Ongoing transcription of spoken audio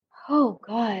Oh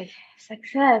God,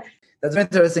 success. That's very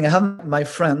interesting. I have my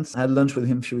friends. I had lunch with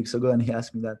him a few weeks ago, and he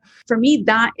asked me that. For me,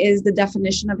 that is the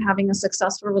definition of having a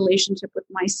successful relationship with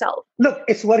myself. Look,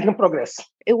 it's work in progress.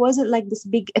 It wasn't like this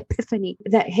big epiphany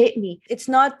that hit me. It's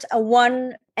not a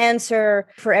one answer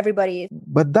for everybody.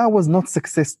 But that was not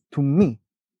success to me.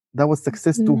 That was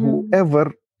success to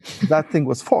whoever that thing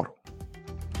was for.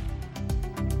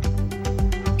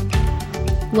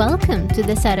 Welcome to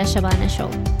the Sarah Shabana Show.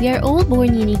 We are all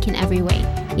born unique in every way,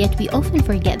 yet we often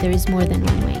forget there is more than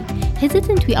one way.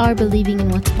 Hesitant we are believing in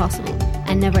what's possible,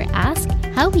 and never ask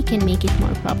how we can make it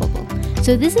more probable.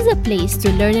 So this is a place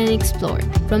to learn and explore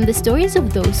from the stories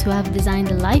of those who have designed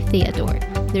the life they adore.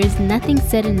 There is nothing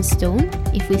set in stone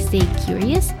if we stay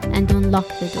curious and don't lock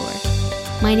the door.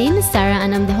 My name is Sarah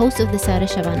and I'm the host of the Sarah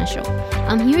Shabana Show.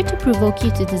 I'm here to provoke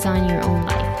you to design your own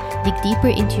life, dig deeper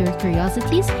into your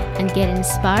curiosities, and get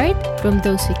inspired from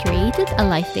those who created a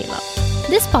life they love.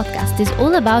 This podcast is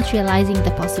all about realizing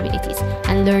the possibilities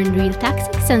and learn real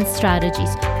tactics and strategies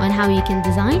on how you can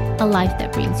design a life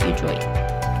that brings you joy.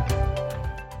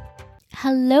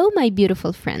 Hello, my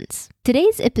beautiful friends.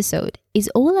 Today's episode is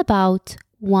all about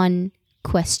one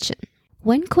question.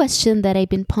 One question that I've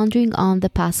been pondering on the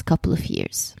past couple of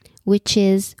years, which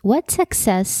is what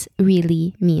success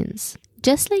really means.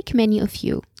 Just like many of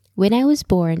you, when I was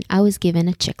born, I was given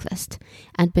a checklist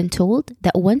and been told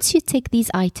that once you tick these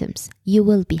items, you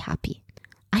will be happy.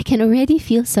 I can already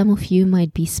feel some of you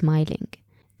might be smiling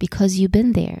because you've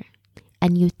been there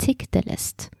and you ticked the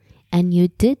list and you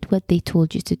did what they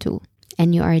told you to do,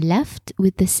 and you are left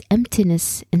with this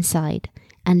emptiness inside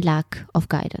and lack of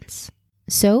guidance.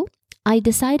 So I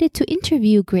decided to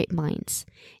interview great minds,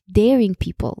 daring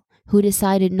people who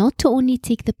decided not to only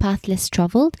take the path less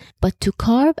traveled, but to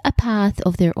carve a path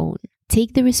of their own,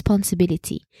 take the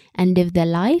responsibility, and live the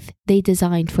life they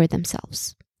designed for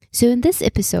themselves. So in this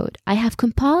episode, I have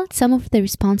compiled some of the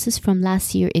responses from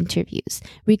last year's interviews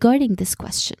regarding this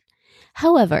question.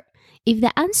 However, if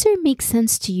the answer makes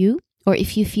sense to you, or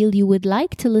if you feel you would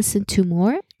like to listen to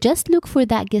more, just look for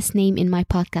that guest name in my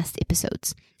podcast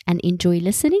episodes and enjoy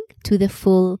listening to the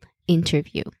full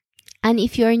interview. And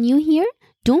if you are new here,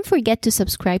 don't forget to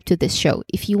subscribe to this show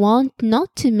if you want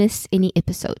not to miss any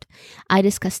episode. I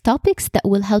discuss topics that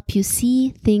will help you see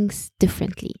things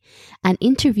differently and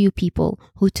interview people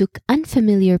who took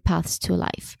unfamiliar paths to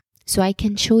life, so I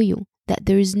can show you that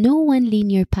there is no one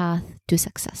linear path to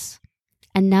success.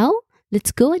 And now,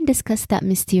 let's go and discuss that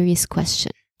mysterious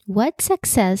question. What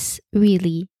success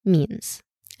really means?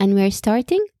 And we're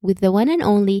starting with the one and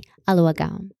only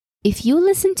Al-Wagam. If you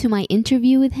listen to my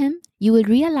interview with him, you will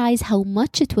realize how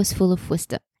much it was full of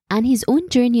wisdom. And his own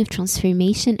journey of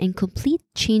transformation and complete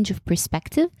change of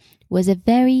perspective was a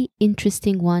very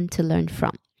interesting one to learn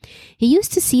from. He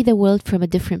used to see the world from a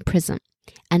different prism.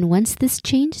 And once this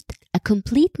changed, a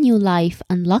complete new life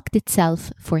unlocked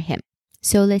itself for him.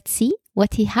 So let's see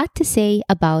what he had to say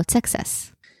about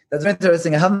success. That's very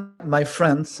interesting. I have my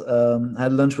friends. I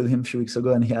had lunch with him a few weeks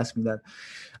ago, and he asked me that.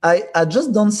 I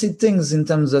just don't see things in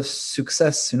terms of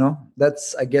success,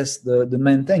 That's, I guess, the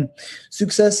main thing.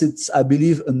 Success, it's, I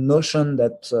believe, a notion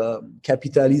that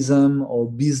capitalism or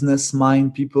business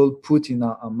mind people put in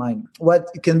our mind. What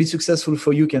can be successful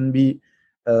for you can be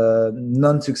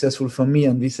non-successful for me,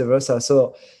 and vice versa.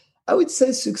 So I would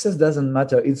say success doesn't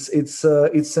matter. It's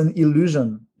an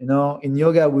illusion. In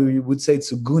yoga, we would say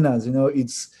it's a gunas.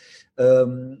 It's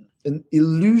an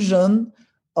illusion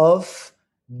of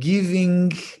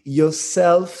giving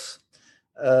yourself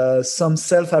some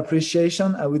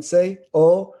self-appreciation, I would say,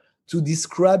 or to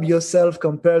describe yourself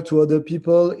compared to other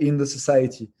people in the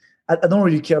society. I don't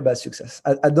really care about success.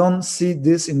 I don't see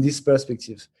this in this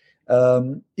perspective.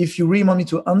 If you really want me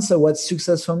to answer what's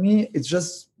success for me, it's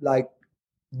just like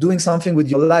doing something with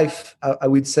your life. I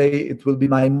would say it will be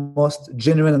my most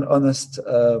genuine and honest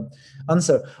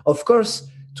answer. Of course,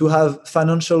 to have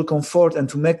financial comfort and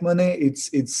to make money,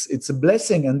 it's a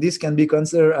blessing, and this can be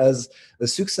considered as a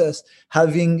success.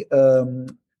 Having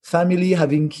family,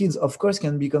 having kids, of course,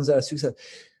 can be considered a success.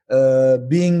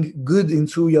 Being good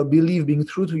into your belief, being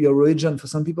true to your religion, for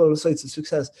some people also it's a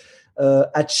success.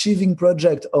 Achieving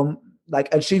project,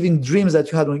 like achieving dreams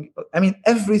that you had.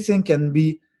 Everything can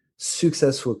be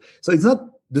successful. So it's not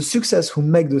the success who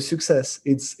make the success.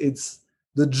 It's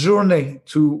the journey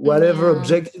to whatever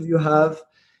objective you have.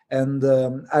 And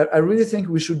I really think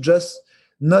we should just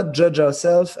not judge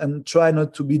ourselves and try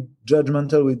not to be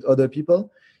judgmental with other people.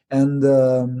 And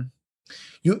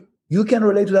you can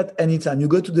relate to that anytime. You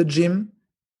go to the gym,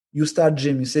 you start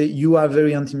gym. You say you are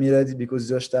very intimidated because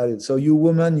you just started. So you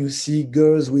woman, you see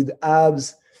girls with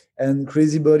abs and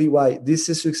crazy body. Why? This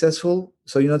is successful,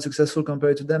 so you're not successful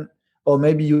compared to them. Or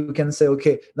maybe you can say,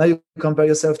 okay, now you compare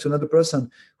yourself to another person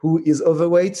who is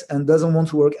overweight and doesn't want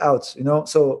to work out, you know?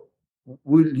 So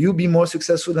will you be more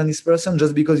successful than this person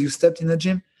just because you stepped in the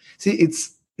gym? See, it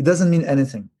doesn't mean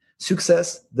anything.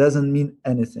 Success doesn't mean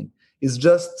anything. It's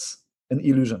just an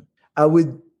illusion. I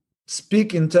would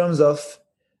speak in terms of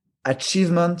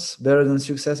achievement better than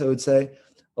success, I would say,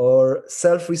 or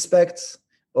self-respect,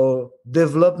 or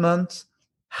development,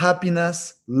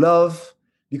 happiness, love,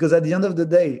 because at the end of the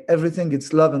day, everything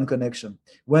is love and connection.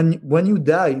 When you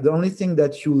die, the only thing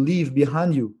that you leave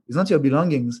behind you is not your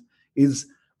belongings, is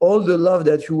all the love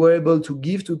that you were able to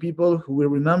give to people who will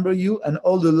remember you, and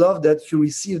all the love that you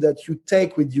receive, that you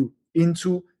take with you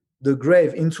into the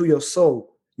grave, into your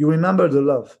soul. You remember the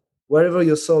love, wherever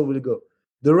your soul will go.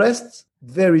 The rest,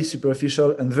 very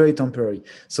superficial and very temporary.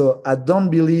 So I don't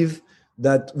believe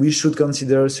that we should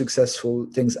consider successful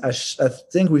things. I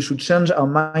think we should change our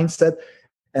mindset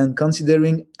and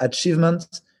considering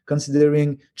achievement,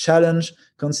 considering challenge,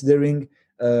 considering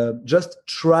just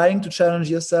trying to challenge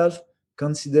yourself,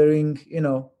 considering,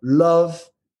 love,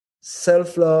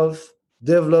 self-love,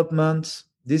 development.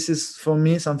 This is, for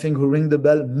me, something who ring the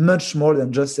bell much more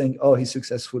than just saying, oh, he's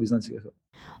successful, he's not successful.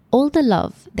 All the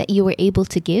love that you were able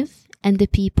to give and the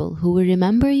people who will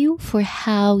remember you for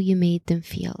how you made them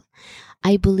feel.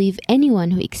 I believe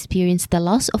anyone who experienced the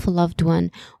loss of a loved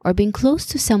one or been close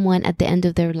to someone at the end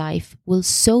of their life will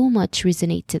so much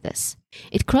resonate to this.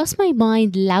 It crossed my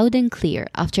mind loud and clear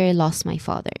after I lost my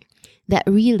father, that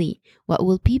really what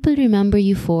will people remember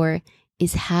you for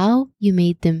is how you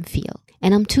made them feel.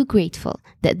 And I'm too grateful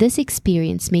that this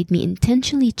experience made me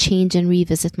intentionally change and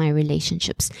revisit my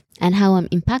relationships and how I'm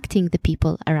impacting the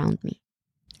people around me.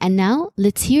 And now,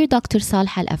 let's hear Dr.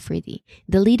 Salha Al-Afridi,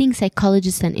 the leading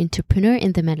psychologist and entrepreneur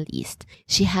in the Middle East.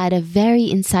 She had a very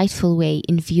insightful way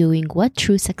in viewing what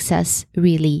true success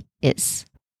really is.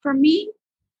 For me,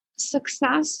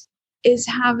 success is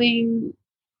having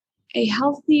a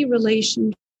healthy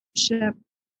relationship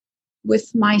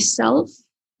with myself,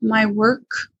 my work,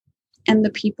 and the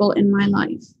people in my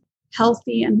life.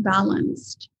 Healthy and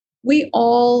balanced. We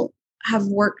all have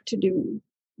work to do.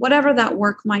 Whatever that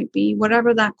work might be,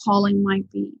 whatever that calling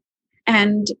might be.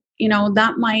 And,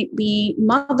 that might be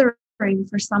mothering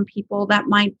for some people, that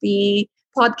might be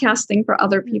podcasting for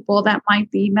other people, that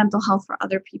might be mental health for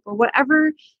other people.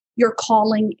 Whatever your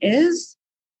calling is,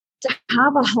 to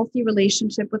have a healthy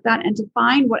relationship with that and to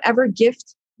find whatever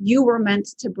gift you were meant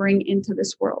to bring into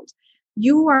this world.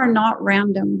 You are not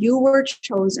random. You were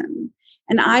chosen.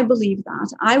 And I believe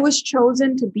that. I was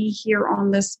chosen to be here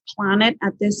on this planet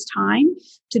at this time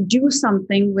to do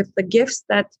something with the gifts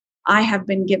that I have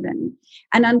been given.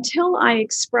 And until I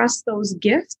express those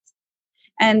gifts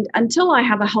and until I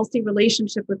have a healthy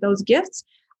relationship with those gifts,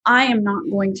 I am not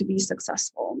going to be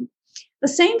successful. The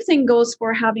same thing goes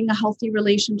for having a healthy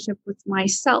relationship with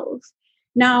myself.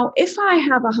 Now, if I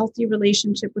have a healthy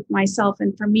relationship with myself,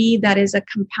 and for me, that is a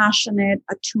compassionate,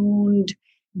 attuned,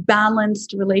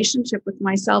 balanced relationship with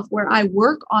myself where I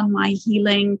work on my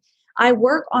healing, I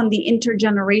work on the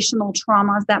intergenerational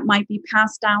traumas that might be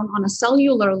passed down on a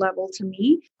cellular level to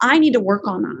me. I need to work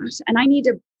on that and I need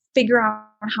to figure out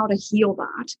how to heal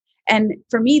that. And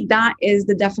for me, that is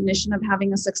the definition of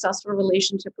having a successful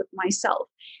relationship with myself.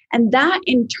 And that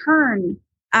in turn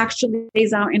actually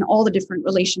plays out in all the different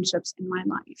relationships in my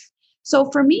life.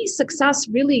 So for me, success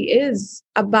really is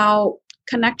about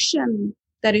connection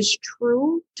that is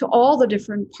true to all the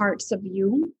different parts of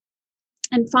you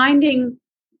and finding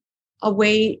a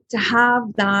way to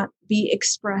have that be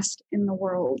expressed in the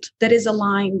world that is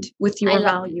aligned with your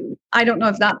value. I don't know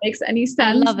if that makes any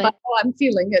sense, but I'm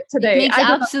feeling it today. It makes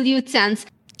absolute sense.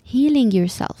 Healing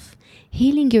yourself,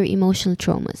 healing your emotional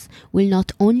traumas will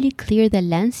not only clear the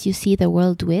lens you see the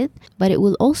world with, but it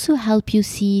will also help you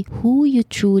see who you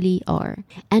truly are.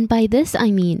 And by this, I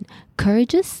mean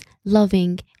courageous,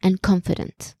 loving, and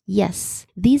confident. Yes,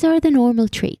 these are the normal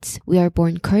traits. We are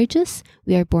born courageous,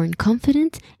 we are born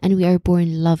confident, and we are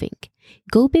born loving.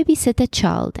 Go babysit a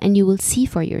child and you will see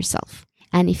for yourself.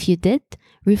 And if you did,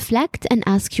 reflect and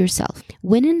ask yourself,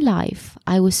 when in life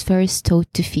I was first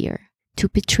taught to fear, to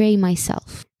betray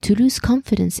myself, to lose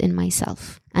confidence in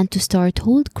myself, and to start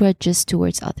hold grudges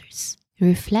towards others.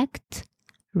 Reflect,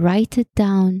 write it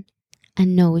down,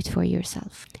 and know it for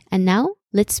yourself. And now,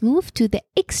 let's move to the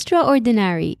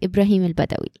extraordinary Ibrahim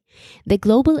Al-Badawi, the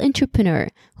global entrepreneur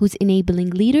who's enabling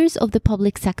leaders of the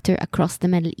public sector across the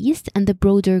Middle East and the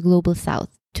broader global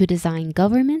South to design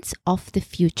governments of the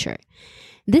future.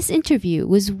 This interview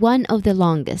was one of the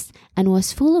longest and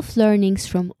was full of learnings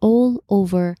from all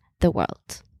over the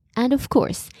world. And of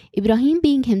course, Ibrahim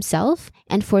being himself,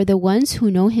 and for the ones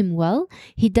who know him well,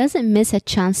 he doesn't miss a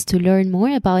chance to learn more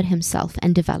about himself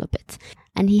and develop it.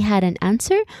 And he had an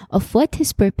answer of what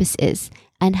his purpose is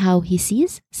and how he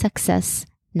sees success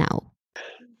now.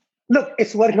 Look,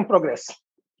 it's work in progress.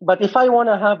 But if I want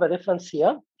to have a reference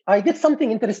here, I did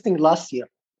something interesting last year.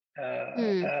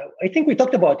 I think we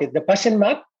talked about it, the passion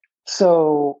map.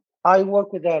 So I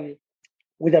work with a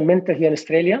mentor here in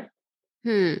Australia.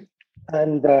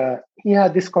 And he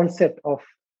had this concept of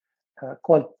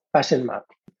called passion map.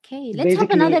 Okay, let's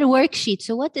have another worksheet.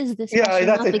 So what is this? Yeah,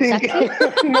 that's a thing.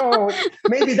 Exactly? No,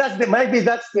 maybe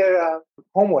that's their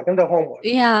homework, under homework.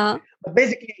 Yeah. But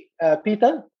basically,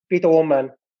 Peter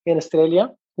Woolman in Australia,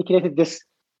 he created this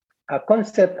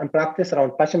concept and practice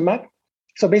around passion map.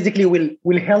 So basically,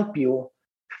 will help you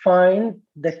find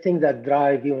the things that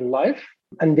drive you in life,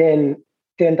 and then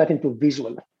turn that into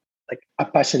visual, like a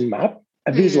passion map,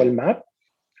 a visual map,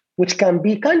 which can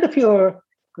be kind of your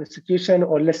constitution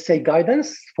or, let's say,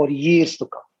 guidance for years to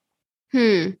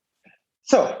come.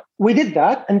 So we did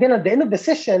that, and then at the end of the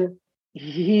session,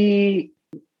 he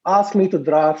asked me to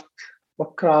draft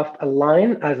or craft a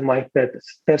line as my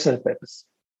personal purpose.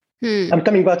 I'm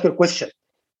coming back to your question.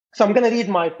 So I'm going to read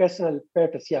my personal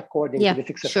purpose here according to this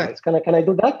exercise. Sure. Can I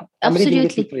do that? I'm reading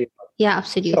it for you. Yeah,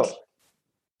 absolutely.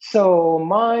 So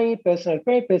my personal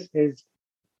purpose is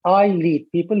I lead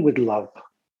people with love.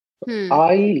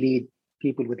 I lead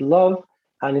people with love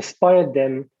and inspire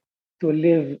them to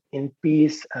live in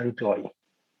peace and joy.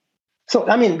 So,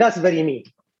 I mean, that's very me.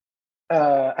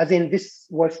 As in, this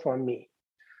works for me.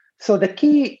 So the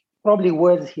key probably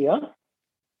words here,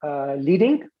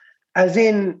 leading, as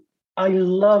in, I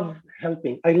love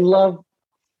helping. I love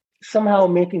somehow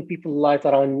making people's lives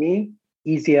around me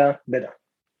easier, better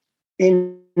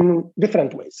in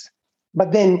different ways,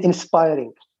 but then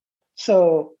inspiring.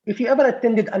 So if you ever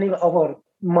attended any of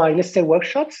my, let's say,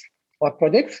 workshops or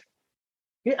projects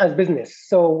as business,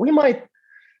 so we might,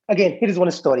 again, here is one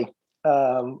story.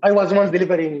 I was once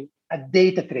delivering a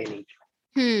data training,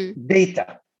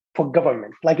 data for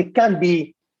government. Like, it can't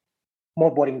be more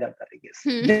boring than that, I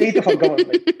guess. Data for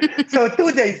government. So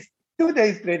 2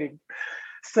 days training.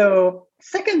 So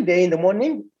second day in the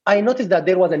morning, I noticed that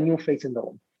there was a new face in the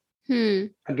room,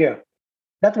 a girl.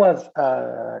 That was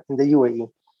in the UAE.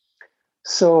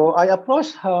 So I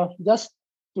approached her just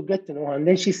to get to know her. And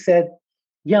then she said,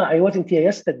 yeah, I wasn't here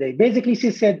yesterday. Basically,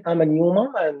 she said, I'm a new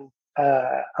mom and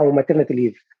I'm on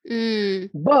maternity leave.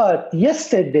 But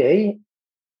yesterday,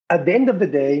 at the end of the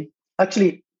day,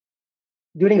 actually,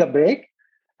 during a break,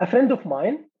 a friend of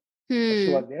mine, she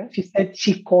was there, she said,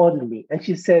 she called me and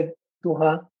she said to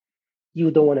her,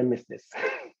 you don't want to miss this.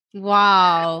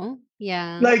 Wow.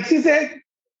 Yeah. Like, she said,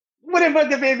 what about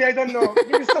the baby? I don't know.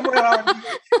 Maybe somewhere around.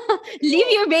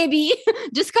 Leave your baby.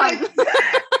 Just come.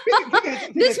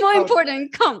 This is more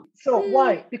important. Come. So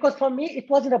why? Because for me, it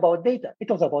wasn't about data. It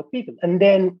was about people. And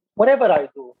then whatever I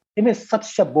do, it is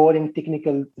such a boring,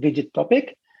 technical, rigid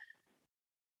topic.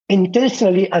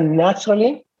 Intentionally and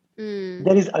naturally,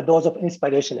 there is a dose of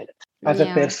inspiration in it as a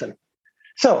person.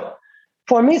 So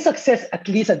for me, success, at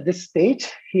least at this stage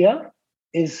here,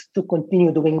 is to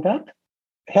continue doing that,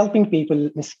 helping people,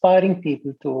 inspiring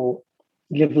people to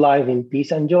live life in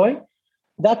peace and joy.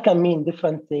 That can mean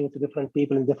different things to different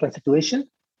people in different situations.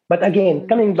 But again,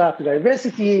 coming back to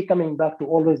diversity, coming back to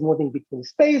always moving between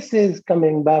spaces,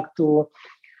 coming back to,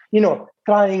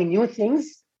 trying new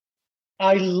things.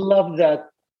 I love that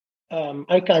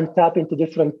I can tap into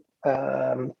different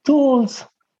tools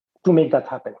to make that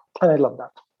happen. And I love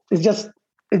that. It's just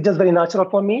very natural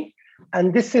for me.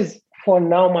 And this is, for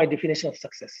now, my definition of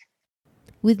success.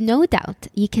 With no doubt,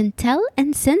 you can tell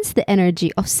and sense the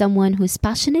energy of someone who's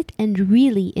passionate and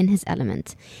really in his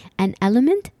element, an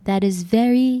element that is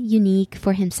very unique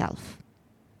for himself.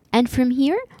 And from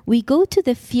here, we go to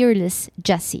the fearless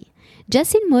Jessie.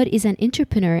 Jessie Noor is an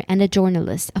entrepreneur and a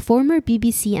journalist, a former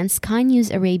BBC and Sky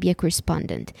News Arabia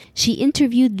correspondent. She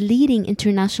interviewed leading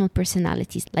international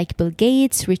personalities like Bill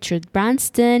Gates, Richard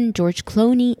Branson, George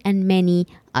Clooney, and many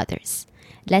others.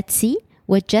 Let's see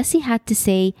what Jessie had to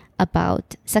say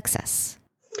about success.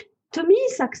 To me,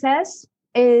 success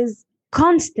is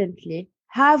constantly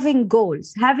having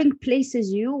goals, having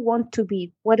places you want to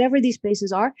be, whatever these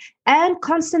places are, and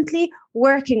constantly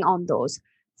working on those,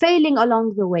 failing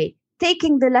along the way,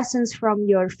 taking the lessons from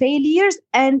your failures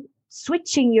and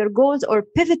switching your goals or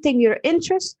pivoting your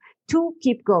interests to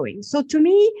keep going. So to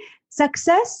me,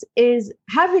 success is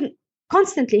having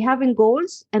constantly having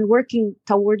goals and working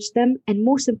towards them, and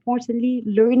most importantly,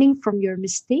 learning from your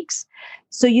mistakes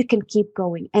so you can keep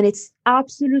going. And it's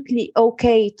absolutely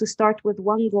okay to start with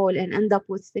one goal and end up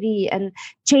with three, and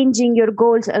changing your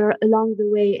goals along the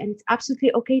way. And it's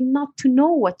absolutely okay not to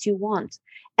know what you want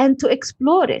and to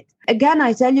explore it. Again,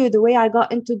 I tell you, the way I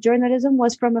got into journalism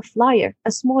was from a flyer,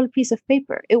 a small piece of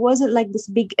paper. It wasn't like this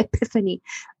big epiphany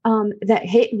that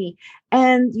hit me.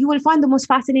 And you will find the most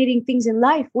fascinating things in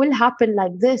life will happen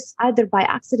like this, either by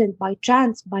accident, by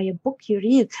chance, by a book you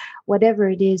read, whatever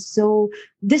it is. So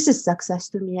this is success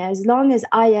to me. As long as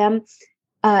I am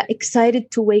excited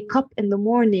to wake up in the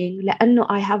morning, لأنه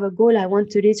I have a goal I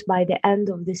want to reach by the end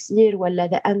of this year or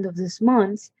the end of this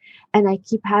month, and I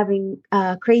keep having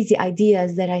crazy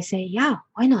ideas that I say, yeah,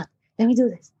 why not? Let me do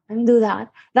this. Let me do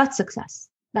that. That's success.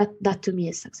 That to me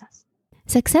is success.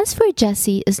 Success for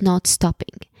Jessie is not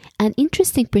stopping. An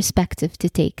interesting perspective to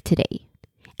take today.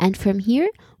 And from here,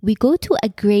 we go to a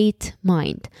great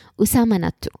mind, Usama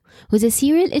Nattu, who's a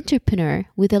serial entrepreneur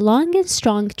with a long and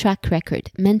strong track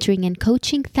record, mentoring and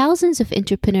coaching thousands of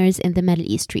entrepreneurs in the Middle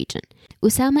East region.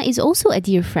 Usama is also a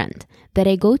dear friend that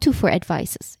I go to for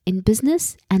advices in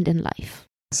business and in life.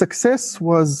 Success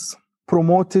was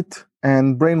promoted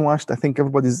and brainwashed, I think,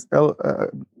 everybody's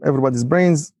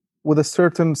brains with a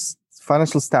certain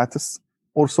financial status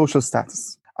or social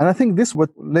status. And I think this what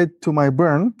led to my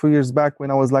burn 2 years back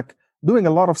when I was like doing a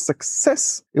lot of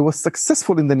success. It was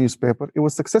successful in the newspaper. It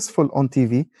was successful on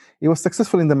TV. It was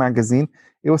successful in the magazine.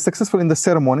 It was successful in the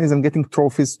ceremonies and getting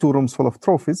trophies, 2 rooms full of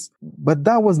trophies. But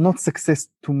that was not success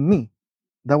to me.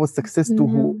 That was success to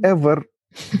whoever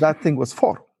that thing was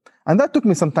for. And that took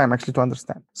me some time actually to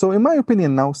understand. So in my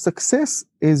opinion now, success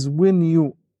is when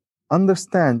you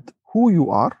understand who you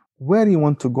are, where you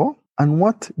want to go, and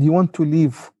what do you want to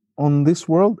leave on this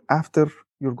world after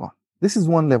you're gone. This is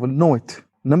one level. Know it.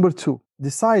 Number 2,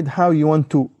 decide how you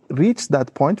want to reach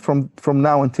that point from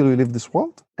now until you leave this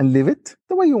world, and live it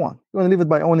the way you want. You want to live it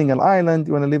by owning an island.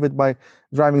 You want to live it by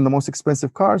driving the most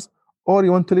expensive cars, or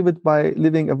you want to live it by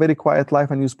living a very quiet life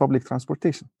and use public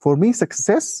transportation. For me,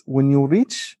 success when you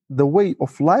reach the way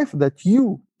of life that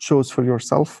you chose for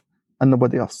yourself and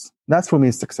nobody else. That's for me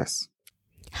is success.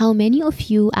 How many of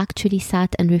you actually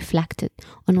sat and reflected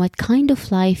on what kind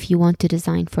of life you want to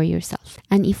design for yourself,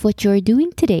 and if what you're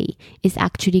doing today is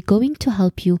actually going to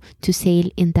help you to sail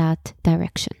in that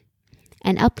direction?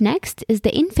 And up next is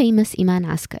the infamous Iman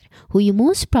Askar, who you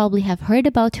most probably have heard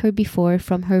about her before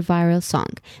from her viral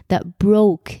song that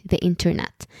broke the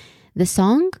internet, the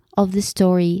song of the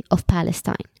story of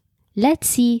Palestine. Let's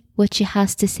see what she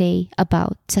has to say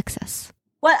about success.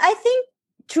 Well, I think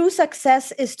true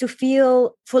success is to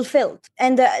feel fulfilled.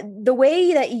 And the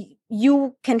way that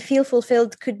you can feel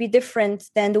fulfilled could be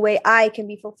different than the way I can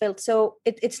be fulfilled. So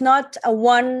it's not a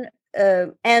one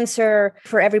answer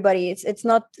for everybody. It's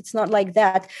not like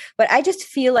that. But I just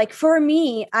feel like for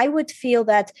me, I would feel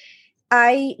that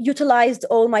I utilized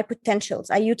all my potentials.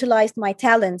 I utilized my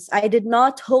talents. I did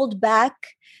not hold back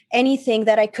anything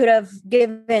that I could have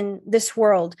given this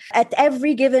world at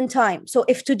every given time. So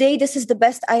if today this is the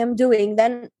best I am doing,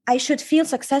 then I should feel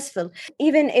successful.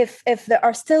 Even if there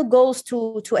are still goals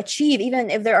to achieve, even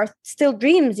if there are still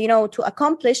dreams, to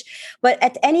accomplish. But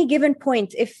at any given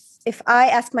point, if I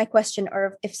ask my question,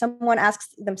 or if someone asks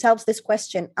themselves this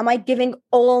question, am I giving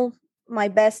all my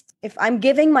best? If I'm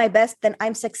giving my best, then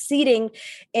I'm succeeding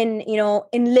in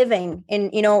living,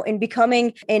 in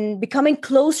becoming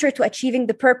closer to achieving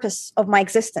the purpose of my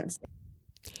existence.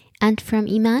 And from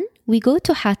Iman, we go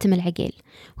to Hatem Al-Agil,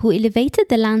 who elevated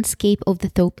the landscape of the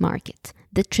thobe market,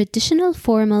 the traditional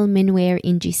formal menwear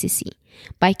in GCC,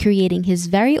 by creating his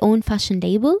very own fashion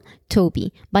label,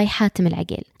 Toby, by Hatem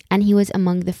Al-Agil. And he was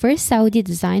among the first Saudi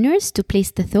designers to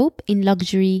place the thobe in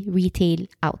luxury retail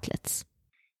outlets.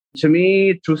 To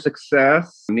me, true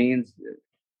success means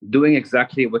doing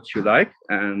exactly what you like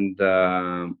and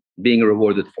being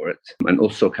rewarded for it. And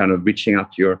also kind of reaching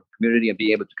out to your community and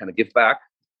being able to kind of give back.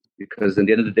 Because at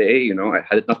the end of the day,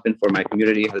 had it not been for my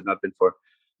community, had it not been for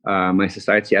my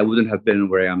society, I wouldn't have been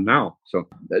where I am now. So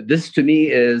this to me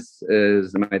is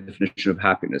my definition of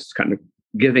happiness, kind of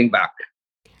giving back.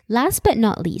 Last but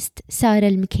not least, Sara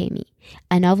Al-Mkemi,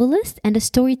 a novelist and a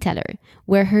storyteller,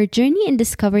 where her journey in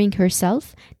discovering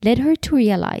herself led her to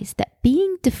realize that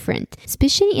being different,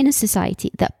 especially in a society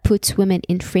that puts women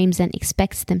in frames and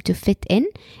expects them to fit in,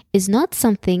 is not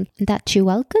something that she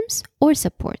welcomes or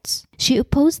supports. She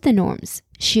opposed the norms.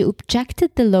 She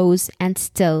objected the laws and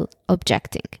still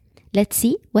objecting. Let's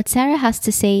see what Sara has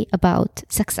to say about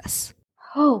success.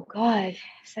 Oh God,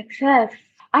 success.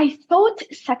 I thought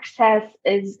success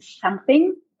is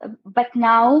something, but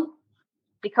now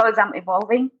because I'm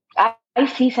evolving. I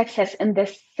see success in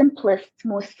the simplest,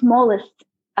 most smallest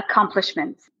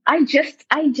accomplishments. I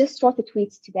just wrote a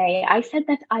tweet today. I said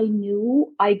that I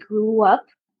knew I grew up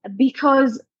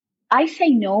because I say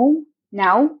no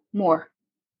now more,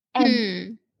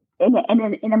 and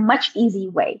in a much easy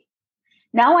way.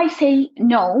 Now I say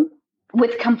no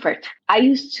with comfort. I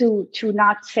used to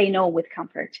not say no with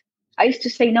comfort. I used to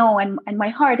say no and my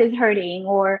heart is hurting,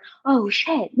 or, oh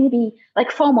shit, maybe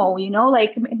like FOMO,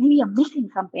 like maybe I'm missing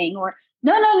something, or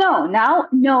no. Now,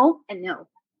 no and no,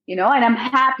 and I'm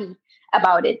happy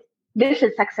about it. This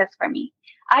is success for me.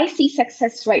 I see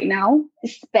success right now,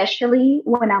 especially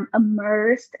when I'm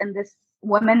immersed in this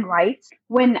women's rights,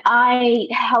 when I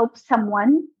help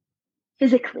someone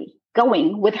physically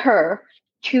going with her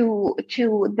to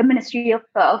the Ministry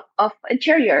of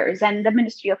Interiors and the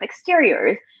Ministry of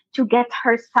Exteriors to get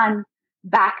her son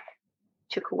back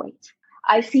to Kuwait.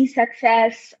 I see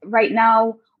success right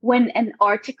now when an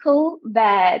article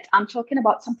that I'm talking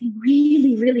about something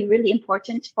really, really, really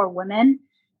important for women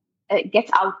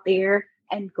gets out there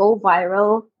and go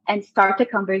viral and start a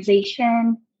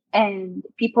conversation and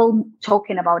people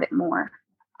talking about it more.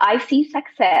 I see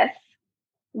success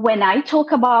when I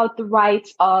talk about the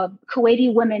rights of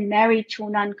Kuwaiti women married to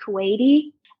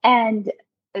non-Kuwaiti, and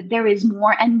there is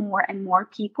more and more and more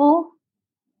people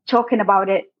talking about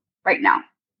it right now.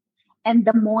 And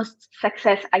the most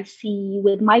success I see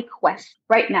with my quest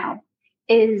right now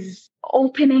is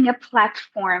opening a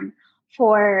platform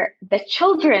for the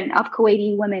children of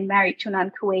Kuwaiti women married to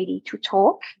non-Kuwaiti to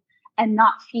talk and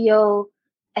not feel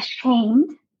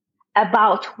ashamed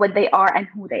about what they are and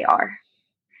who they are.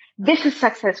 This is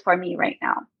success for me right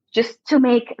now. Just to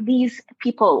make these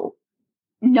people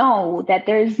know that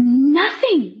there's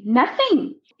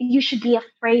nothing you should be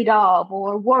afraid of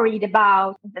or worried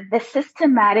about. The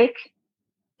systematic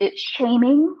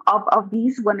shaming of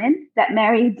these women that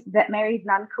married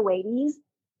non-Kuwaitis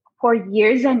for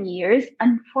years and years,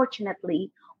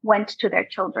 unfortunately, went to their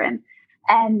children.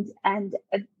 And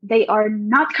they are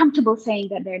not comfortable saying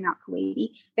that they're not Kuwaiti.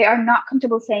 They are not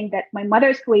comfortable saying that my mother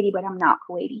is Kuwaiti, but I'm not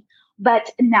Kuwaiti. But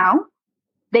now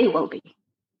they will be,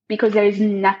 because there is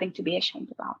nothing to be ashamed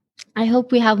about. I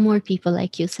hope we have more people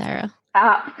like you, Sarah.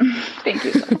 Thank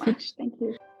you so much. Thank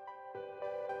you.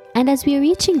 And as we are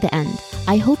reaching the end,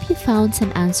 I hope you found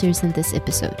some answers in this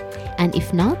episode. And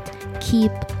if not,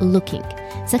 keep looking.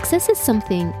 Success is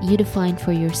something you define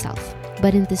for yourself.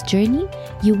 But in this journey,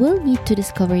 you will need to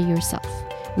discover yourself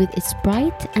with its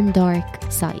bright and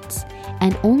dark sides.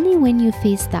 And only when you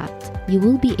face that, you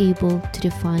will be able to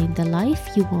define the life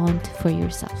you want for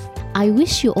yourself. I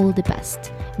wish you all the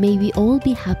best. May we all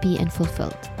be happy and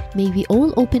fulfilled. May we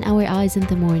all open our eyes in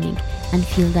the morning and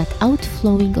feel that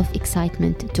outflowing of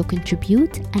excitement to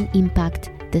contribute and impact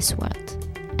this world.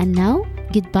 And now,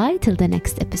 goodbye till the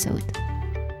next episode.